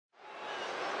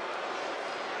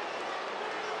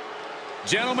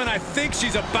Gentlemen, I think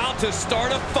she's about to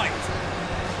start a fight.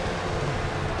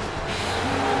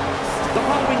 The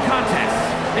following contest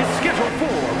is scheduled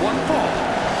for one fall.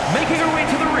 Making her way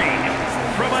to the ring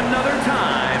from another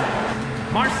time,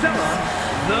 Marceline,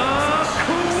 the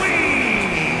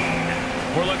Queen.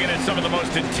 We're looking at some of the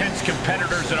most intense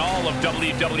competitors in all of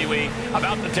WWE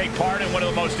about to take part in one of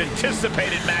the most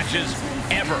anticipated matches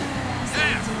ever.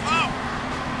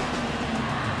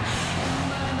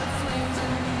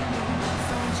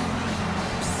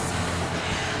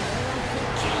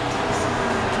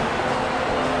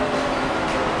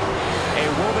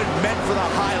 Meant for the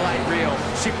highlight reel.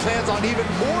 She plans on even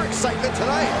more excitement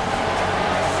tonight.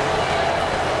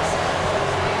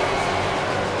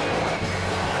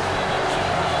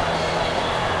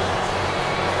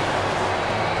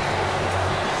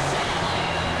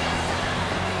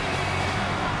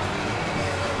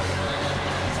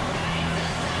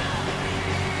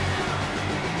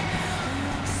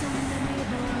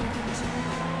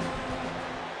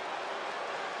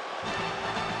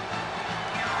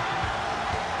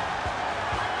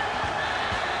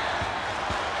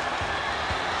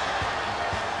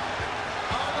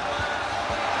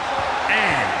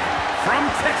 From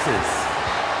Texas,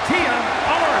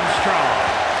 Armstrong.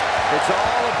 It's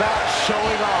all about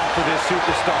showing off for this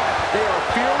superstar. They are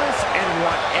fearless and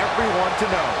want everyone to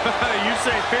know. You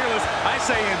say fearless, I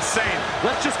say insane.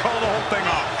 Let's just call the whole thing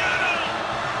off.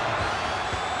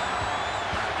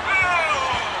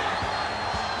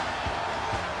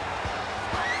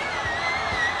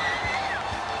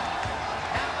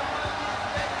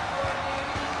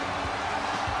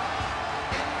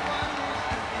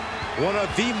 One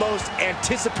of the most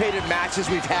anticipated matches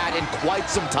we've had in quite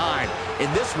some time.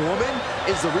 And this woman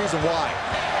is the reason why.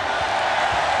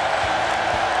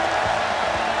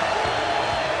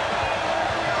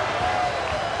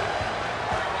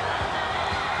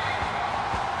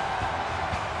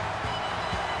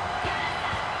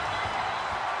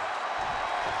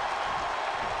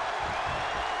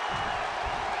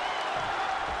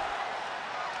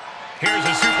 Here's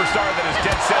a superstar that is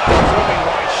dead set on proving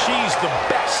why she's the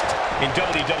best in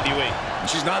WWE.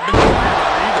 She's not been quiet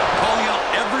about it either, calling out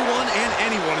everyone and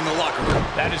anyone in the locker room.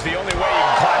 That is the only way you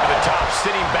can climb to the top.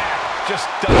 Sitting back just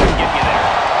doesn't get you there.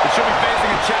 But she'll be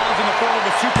facing a challenge in the form of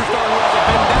a superstar who has a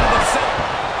vendetta to settle.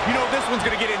 You know this one's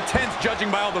going to get intense judging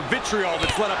by all the vitriol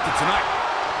that's led up to tonight.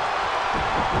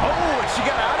 Oh, and she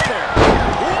got out of there.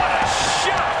 What a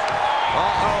shot!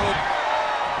 Uh-oh.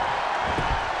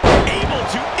 Able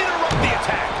to interrupt the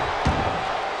attack.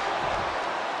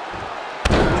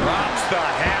 Drops the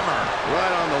hammer.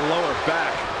 Right on the lower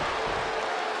back.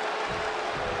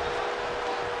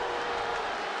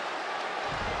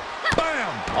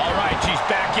 Bam! All right, she's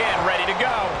back in, ready to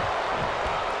go.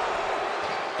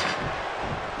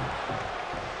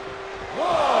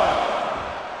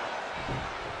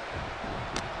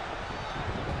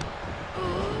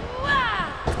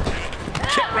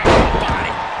 Kick right to the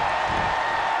body.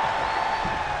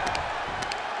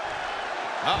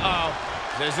 Uh-oh.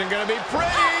 This isn't going to be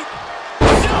pretty.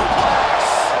 Suplex.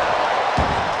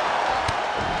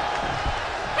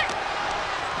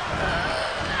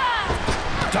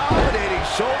 Dominating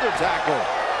shoulder tackle.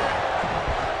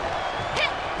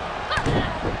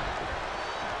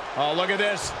 Oh, look at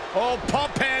this. Oh,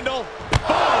 pump handle. Oh,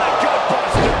 a gut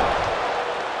buster.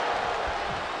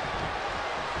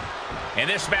 And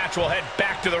this match will head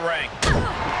back to the ring.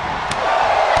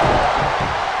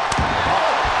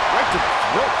 Right to the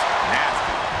throat.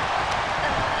 Nasty.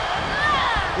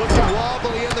 Looking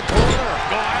wobbly in the corner.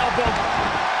 Elbow.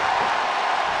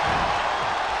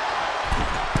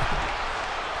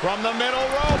 From the middle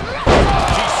rope.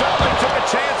 She certainly took a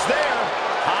chance there.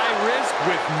 High risk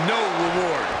with no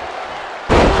reward.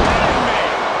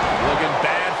 Looking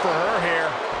bad for her here.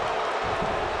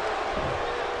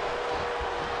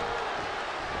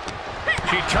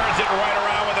 She turns it right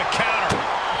around with a counter.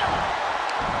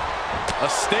 A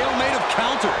stalemate of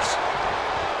counters.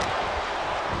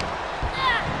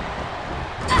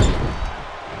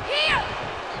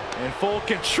 In full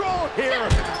control here.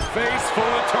 Face full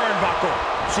of turnbuckle.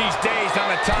 She's dazed on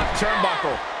the top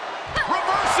turnbuckle.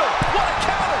 Reversal. What a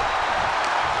counter.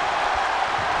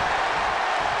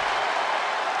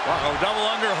 Uh-oh, double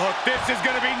underhook. This is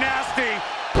going to be nasty.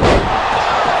 Pile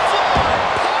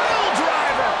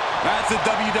driver. That's the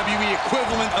WWE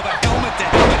equivalent of a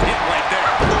helmet-to-helmet hit right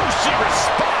there. Ooh, she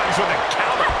responds with a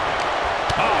counter.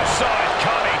 Oh, saw it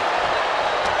coming.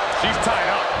 She's tied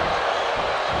up.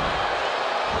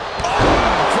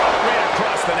 Drop right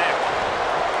across the neck.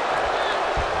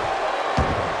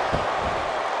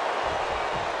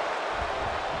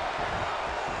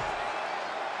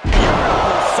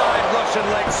 Side Russian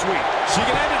sweep. She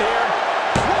can end it here.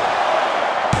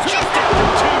 Just after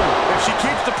two. If she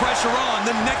keeps the pressure on,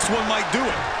 the next one might do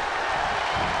it.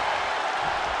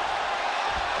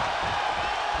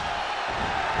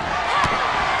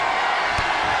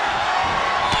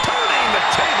 Turning the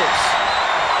tables.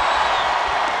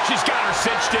 She's got her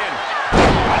cinched in.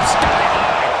 Sky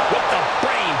high with the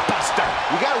brain buster.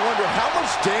 You gotta wonder how much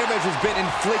damage has been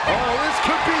inflicted. Oh, this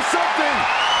could be something.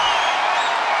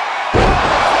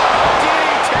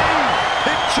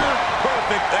 Picture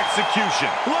perfect execution.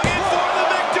 Looking for the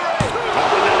victory.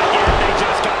 Oh, not yet. They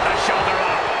just got the shoulder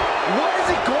up. What is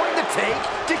it going to take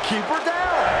to keep her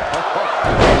down?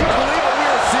 Can you believe what we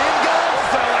are seeing,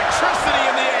 guys? The electricity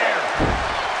in the air.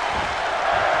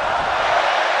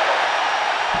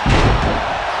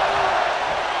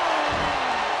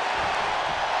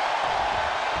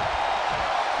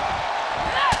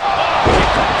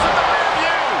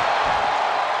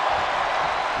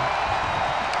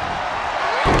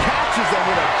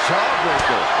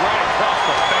 Right across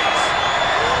the face.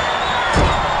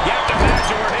 You have to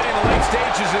imagine we're hitting the late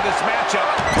stages of this matchup.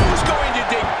 Who's going to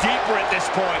dig deeper at this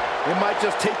point? It might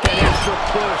just take that extra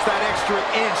push, that extra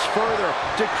inch further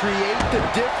to create the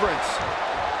difference.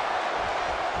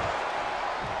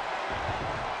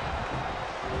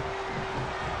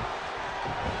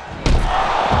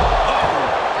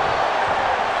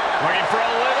 Looking for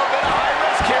a little bit of high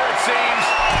risk here, it seems.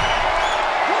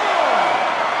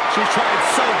 She's trying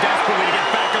so desperately to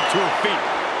get back up to her feet.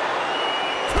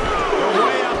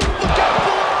 Way up. Look out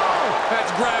below! That's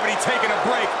gravity taking a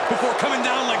break before coming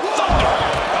down like thunder.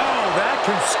 Oh, that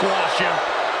can squash him.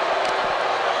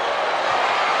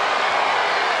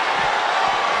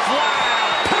 Flat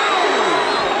out.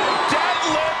 Pow!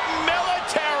 Deadlift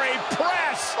military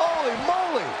press. Holy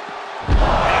moly! And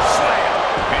a slam.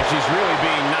 And she's really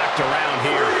being knocked around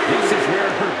here. This is where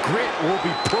her grit will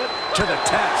be put to the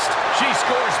test. She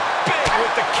scores big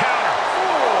with the counter.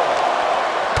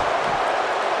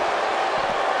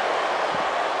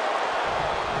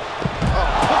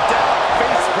 Put down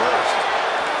face first.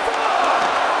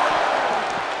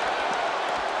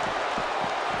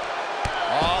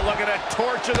 Oh, look at that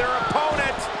torture their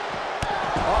opponent.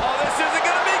 Oh, this isn't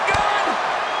going to be good.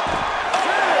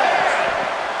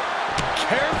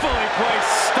 Carefully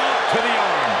placed stop to the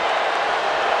arm.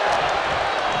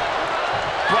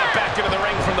 Brought back into the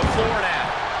ring from the floor now.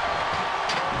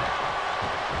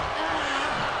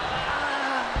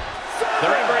 The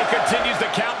referee continues the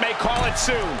count, may call it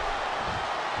soon.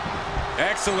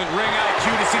 Excellent ring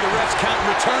IQ to see the refs count and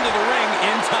return to the ring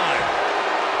in time.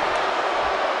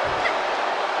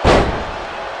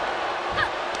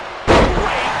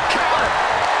 Great counter.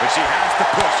 But she has to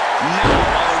push now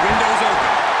while the window's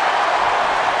open.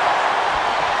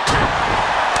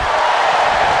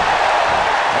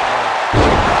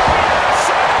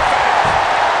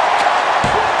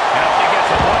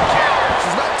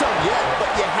 She's not done yet,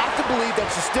 but you have to believe that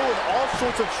she's still in all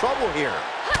sorts of trouble here.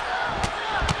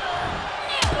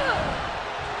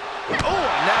 Oh,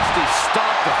 a nasty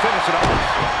stop to finish it off.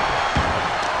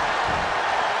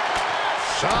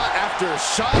 Shot after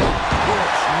shot.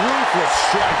 It's ruthless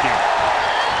striking.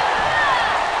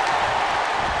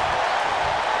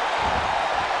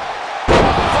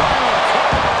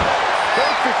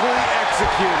 Perfectly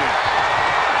executed.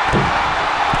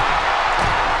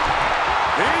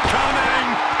 Incoming!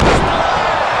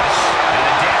 And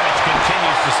the damage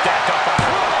continues to stack up on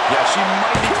her. Yeah, she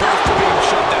might be close to being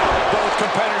shut down. Both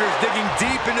competitors digging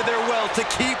deep into their well to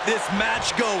keep this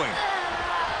match going.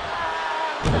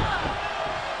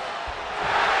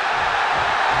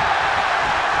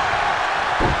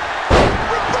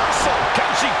 Reversal.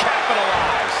 Can she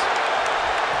capitalize?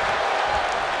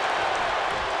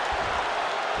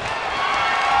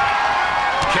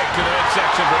 Kick to the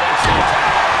midsection prevents the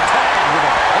attack. Tagged with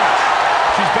a punch.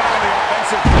 She's back on the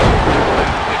offensive.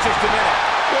 In just a minute.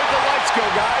 Where'd the lights go,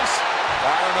 guys?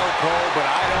 I don't know, Cole, but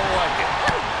I don't like it.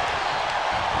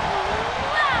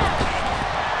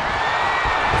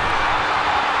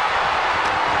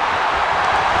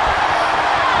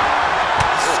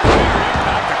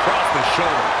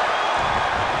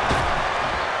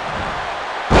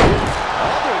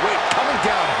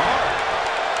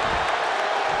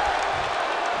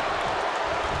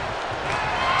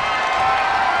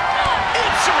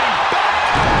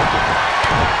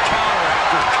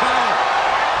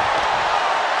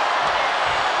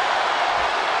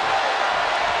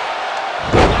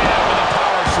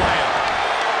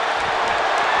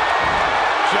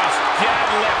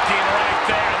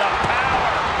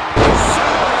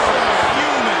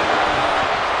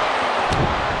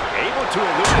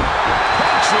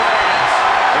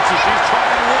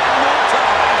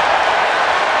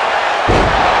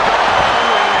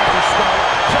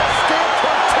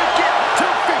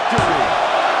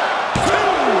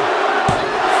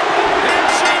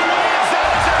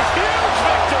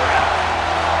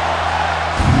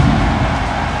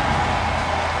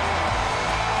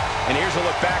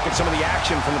 some of the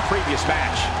action from the previous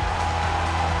match.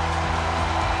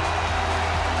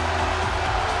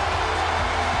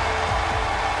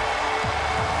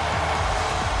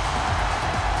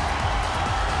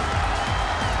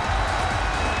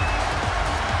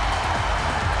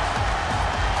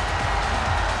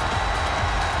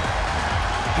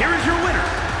 Here is your winner,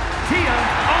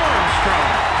 Armstrong.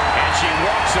 And she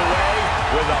walks away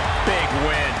with a big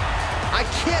win. I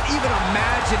can't even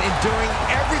imagine enduring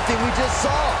everything we just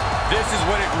saw. This is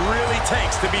what it really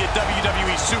takes to be a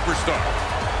WWE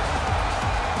superstar.